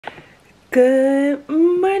Good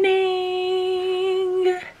morning.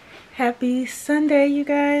 Happy Sunday, you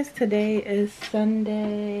guys. Today is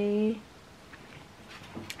Sunday.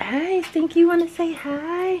 Hi, think you want to say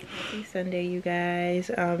hi? Happy Sunday, you guys.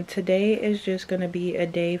 Today is just gonna be a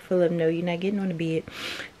day full of, no, you're not getting on the bed.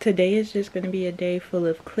 Today is just gonna be a day full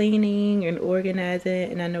of cleaning and organizing,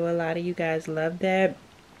 and I know a lot of you guys love that.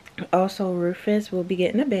 Also, Rufus will be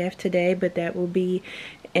getting a bath today, but that will be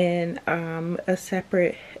in a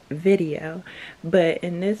separate video. But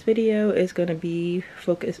in this video, it's going to be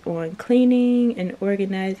focused on cleaning and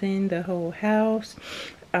organizing the whole house,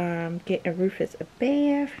 getting Rufus a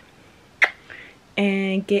bath,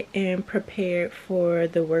 and getting prepared for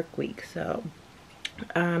the work week. So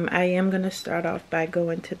I am going to start off by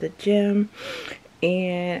going to the gym,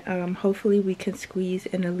 and hopefully we can squeeze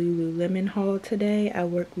in a Lululemon haul today. I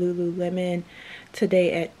work Lululemon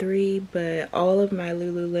today at 3, but all of my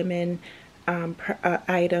Lululemon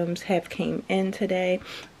items have came in today,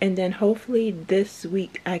 and then hopefully this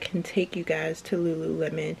week I can take you guys to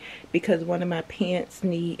Lululemon because one of my pants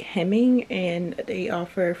need hemming and they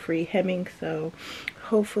offer free hemming, so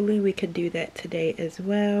hopefully we could do that today as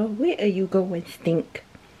well. Where are you going, Stink?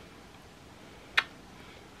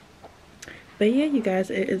 But yeah, you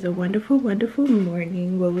guys, it is a wonderful, wonderful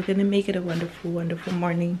morning. Well, we're gonna make it a wonderful, wonderful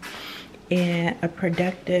morning and a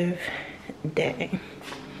productive day.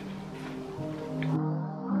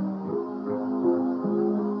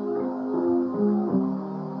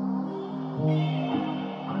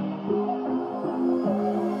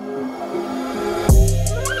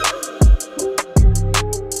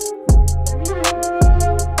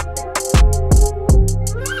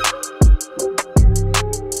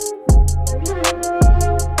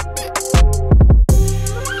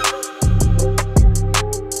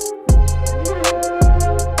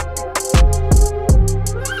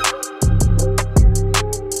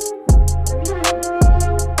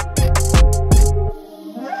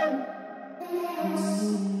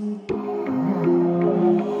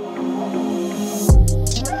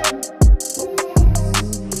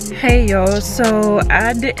 Hey y'all, so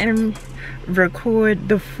I didn't record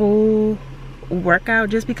the full workout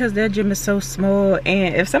just because that gym is so small,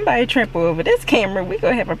 and if somebody trample over this camera we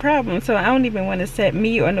gonna have a problem. So I don't even want to set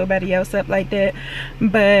me or nobody else up like that,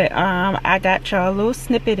 but I got y'all a little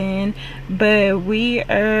snippet in. But we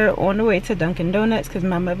are on the way to Dunkin' Donuts because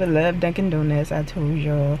my mother loved Dunkin' Donuts, I told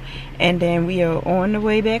y'all. And then we are on the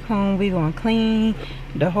way back home. We gonna clean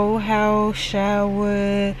the whole house,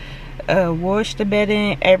 shower, wash the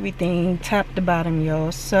bedding, everything top to bottom,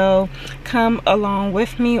 y'all. So come along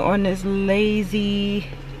with me on this lazy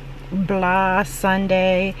blah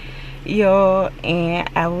Sunday, y'all, and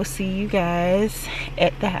I will see you guys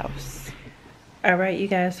at the house. All right, you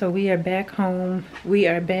guys, so we are back home. We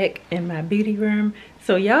are back in my beauty room.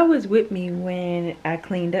 So y'all was with me when I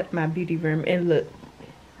cleaned up my beauty room, and look,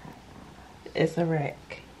 it's a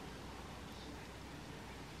wreck,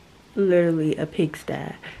 literally a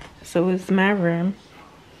pigsty. So it's my room.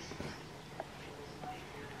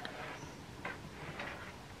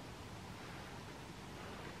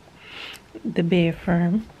 The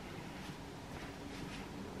bedroom.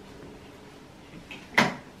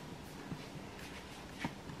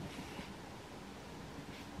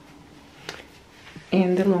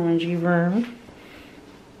 And the laundry room.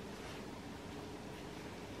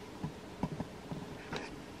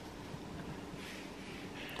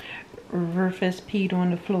 Rufus peed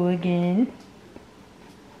on the floor again.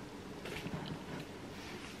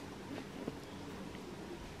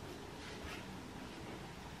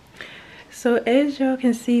 So as y'all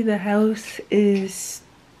can see, the house is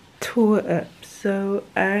tore up. So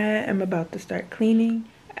I am about to start cleaning.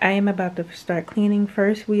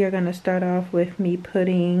 First, we are going to start off with me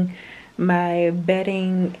putting my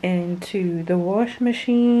bedding into the wash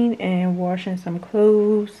machine and washing some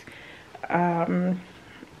clothes.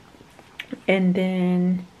 And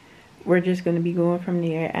then we're just going to be going from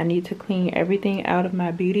there. I need to clean everything out of my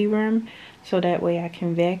beauty room so that way I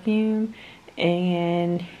can vacuum.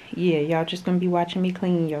 And yeah, y'all just gonna be watching me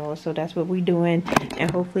clean, y'all. So that's what we doing,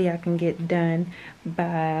 and hopefully I can get done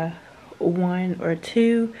by 1 or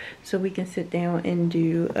 2 so we can sit down and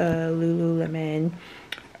do a Lululemon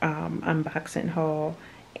unboxing haul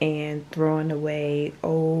and throwing away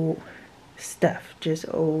old stuff, just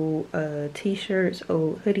old t-shirts,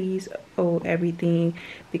 old hoodies, old everything,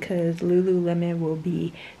 because Lululemon will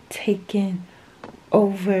be taking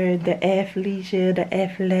over the athleisure, the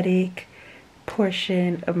athletic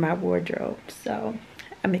portion of my wardrobe. So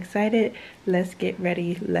I'm excited. Let's get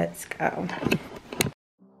ready. Let's go.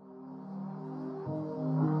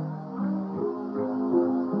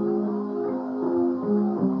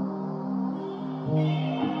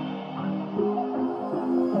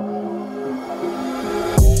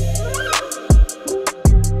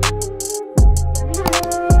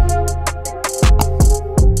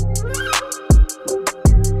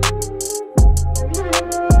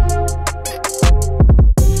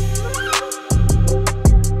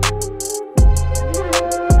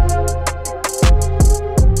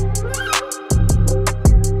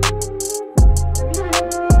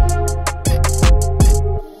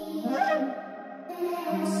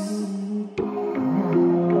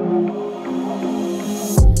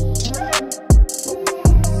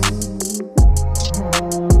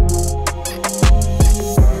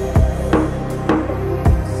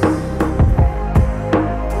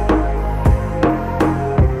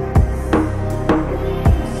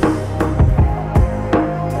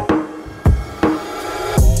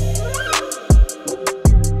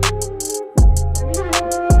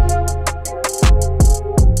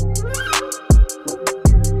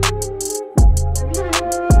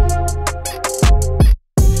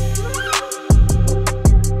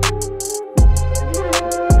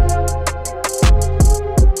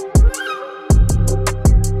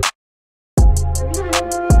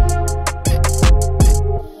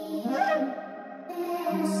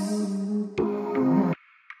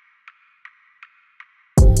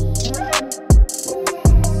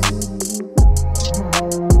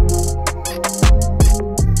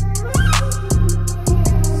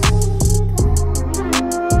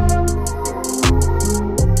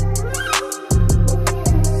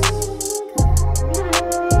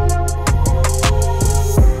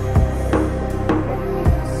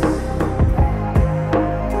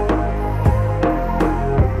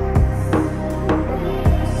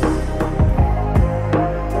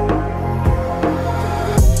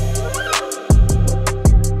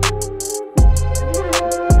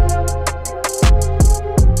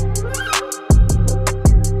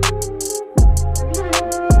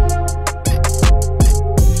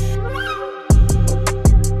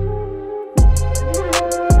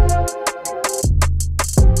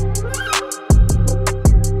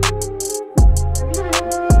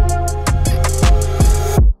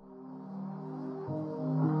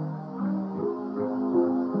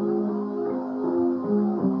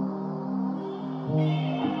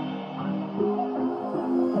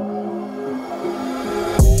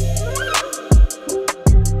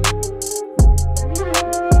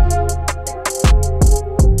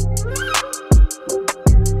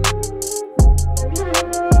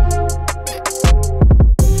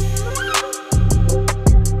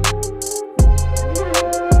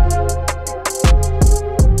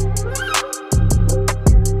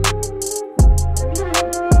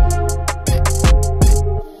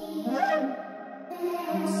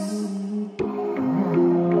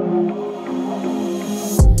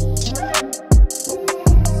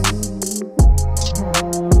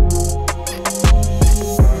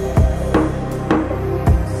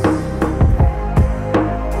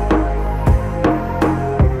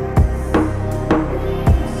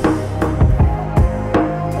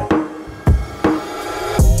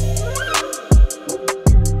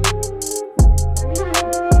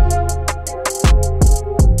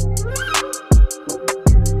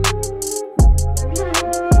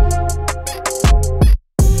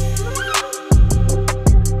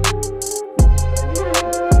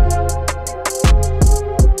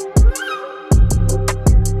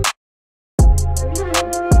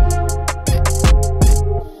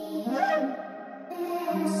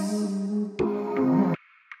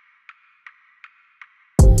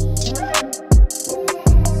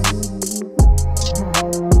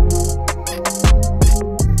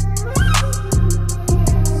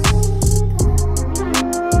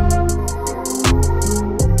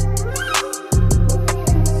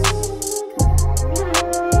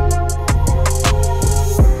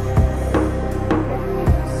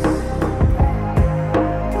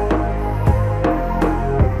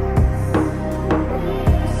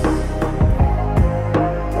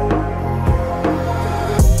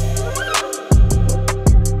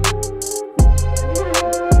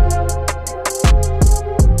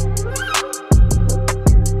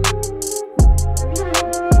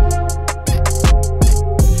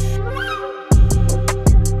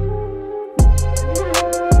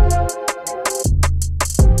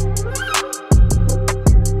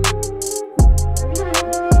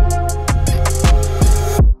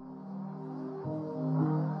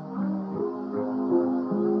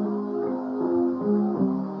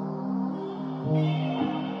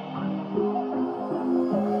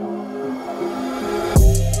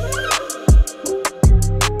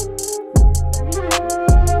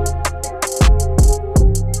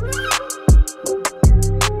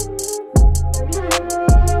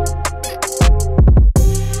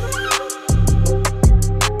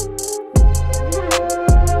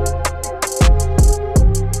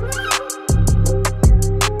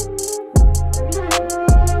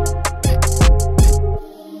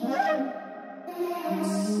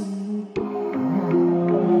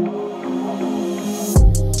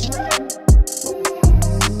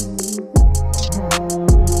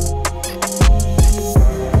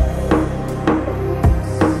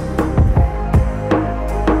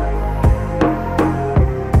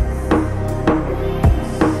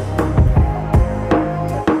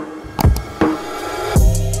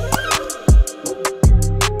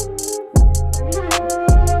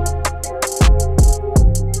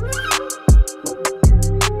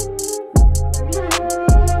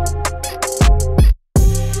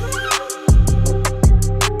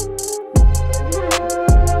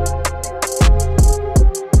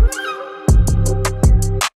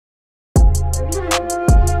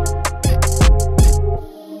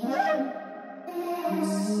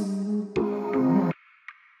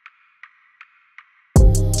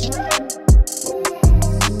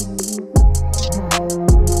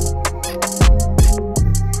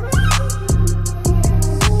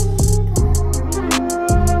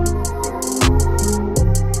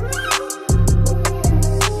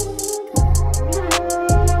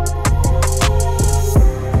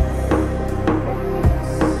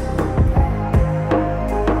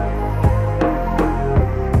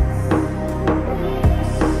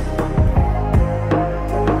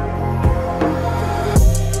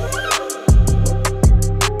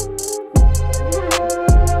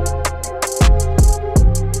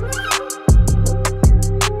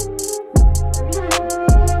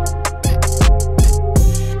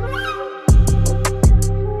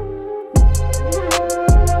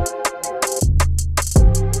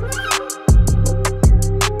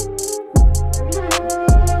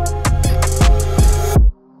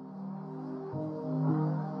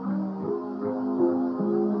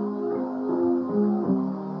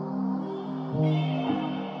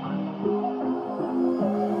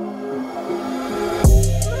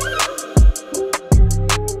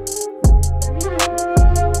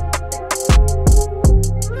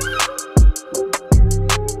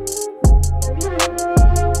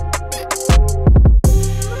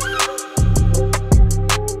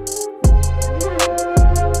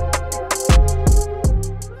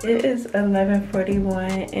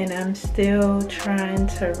 11:41 and I'm still trying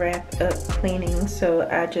to wrap up cleaning. So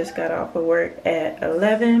I just got off of work at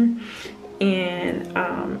 11 and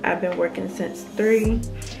I've been working since 3.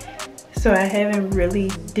 So I haven't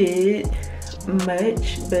really did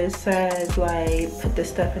much besides like put the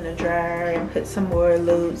stuff in the dryer and put some more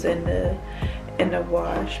loads in the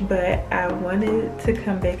wash. But I wanted to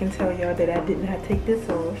come back and tell y'all that I did not take this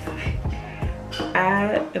off.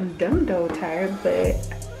 I am dumb dog tired, but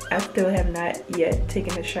I still have not yet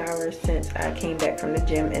taken a shower since I came back from the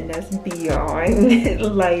gym, and that's beyond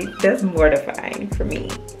like, that's mortifying for me.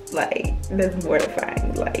 Like, that's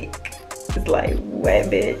mortifying. Like, it's like, what,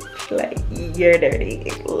 bitch? Like, you're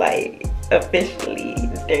dirty. Like, officially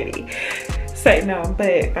dirty. So no,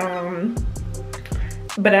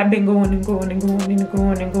 but I've been going and going and going and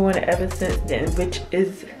going and going ever since then, which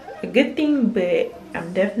is a good thing. But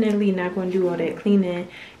I'm definitely not going to do all that cleaning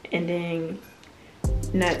and then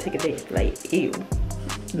not take a day. Like, ew.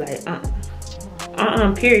 Like,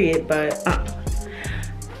 period. But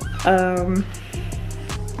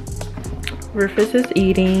Rufus is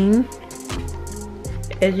eating.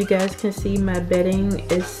 As you guys can see, my bedding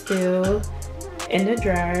is still in the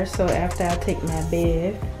dryer, so after I take my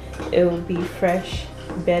bath, it will be fresh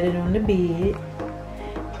bedded on the bed.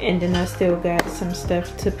 And then I still got some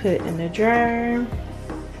stuff to put in the dryer.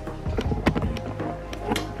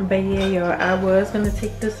 But yeah, y'all, I was gonna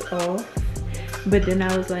take this off, but then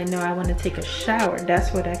I was like, no, I want to take a shower.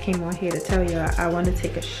 That's what I came on here to tell y'all. I want to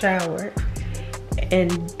take a shower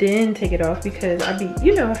and then take it off, because I be,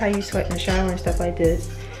 you know how you sweat in the shower and stuff like this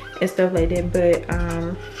and stuff like that, but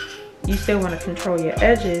you still want to control your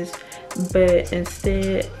edges. But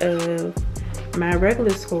instead of my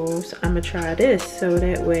regular scrubs, I'm gonna try this, so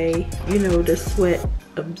that way, you know, the sweat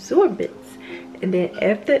absorbs. And then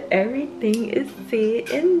after everything is said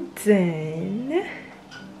and done,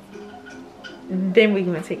 then we're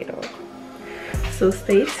gonna take it off. So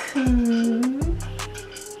stay tuned.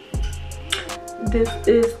 This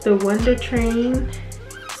is the Wonder Train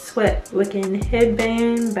sweat looking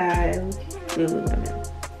headband by Alumni.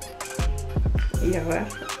 Yo,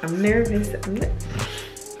 I'm nervous.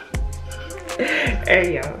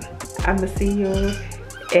 Alright, y'all, I'ma see y'all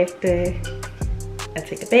after I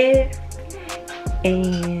take a bath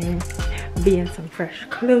and be in some fresh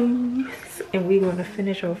clothes, and we're gonna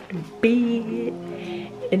finish off the bed,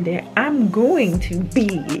 and then I'm going to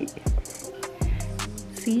bed.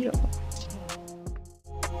 See y'all.